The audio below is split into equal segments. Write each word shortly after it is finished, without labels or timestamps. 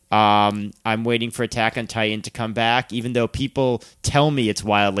I'm waiting for Attack on Titan to come back, even though people tell me it's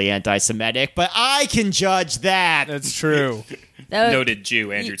wildly anti-Semitic, but I can judge that. That's true. Noted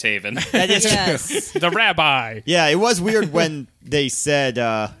Jew Andrew Taven. That is Yes. The rabbi. Yeah, it was weird when they said,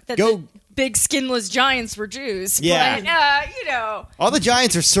 That go. the big skinless giants were Jews. Yeah. But, All the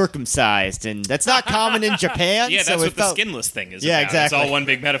giants are circumcised, and that's not common in Japan. Yeah, so that's it what felt, the skinless thing is Yeah, about. exactly. It's all one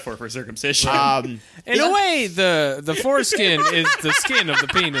big metaphor for circumcision. In a way, the foreskin is the skin of the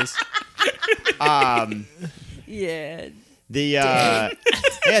penis. yeah. The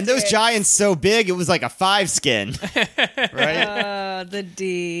and those giants so big it was like a 5 skin, right? The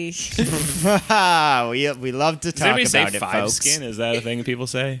D. we love to Does talk anybody say about it, five folks. skin? Is that a thing that people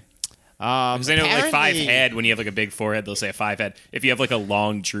say? Because I know like 5 Apparently- head, when you have like a big forehead, they'll say a 5 head. If you have like a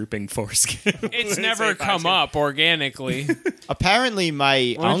long drooping foreskin, It's they never say 5 come skin. up organically. Apparently,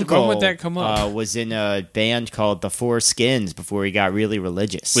 my When uncle would that come up? was in a band called the Four Skins before he got really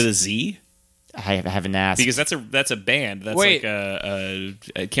religious. With a Z? I haven't asked. Because that's a band. That's Wait. like a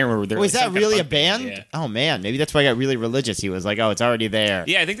I can't remember. They're Was like that some kind of really a punk band. band? Oh man, maybe that's why I got really religious. He was like, "Oh, it's already there."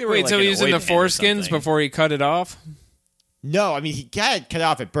 Yeah, I think they were. Wait, like so an he was in oi the band or foreskins something. before he cut it off? No, I mean he got cut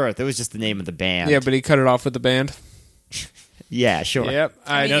off at birth. It was just the name of the band. Yeah, but he cut it off with the band. yeah, sure. Yep,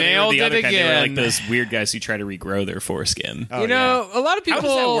 I No, they were nailed the it other kind. They were like again. those weird guys who try to regrow their foreskin. Oh, You know, a lot of How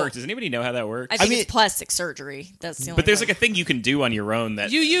people. does that work? Does anybody know how that works? I think mean- it's plastic surgery. That's the only But there's way. like a thing you can do on your own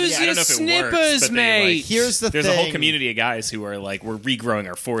that You use I your don't know if it snippers, works, but they, mate. like, Here's the there's thing. a whole community of guys who are like, we're regrowing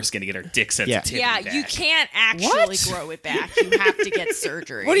our foreskin to get our dick sensitivity Yeah, back. you can't actually What? grow it back. You have to get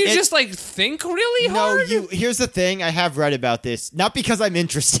surgery. What do you It- just like think really No, hard? here's the thing. I have read about this, not because I'm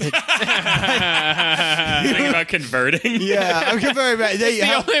interested. Think about converting. yeah, I'm converting.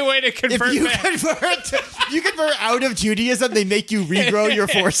 the only way to If convert you back. convert out of Judaism, they make you regrow your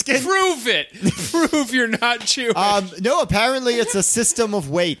foreskin. Prove it. Prove you're not Jewish. No, apparently it's a system of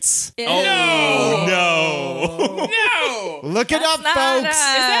weights. Oh no! no. Look it up, not, folks. Is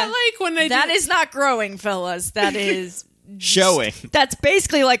that like when they That do? is not growing, fellas. That is Showing. That's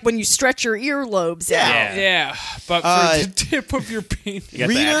basically like when you stretch your earlobes out. Yeah. Yeah, but for the tip of your penis. You got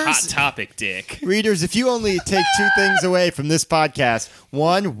that Readers- hot topic dick. Readers, if you only take 2 things away from this podcast: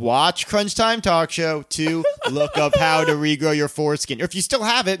 1, watch Crunch Time Talk Show. 2, look up how to regrow your foreskin. Or if you still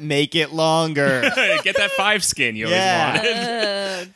have it, make it longer. Get that 5 skin you always Yeah. wanted.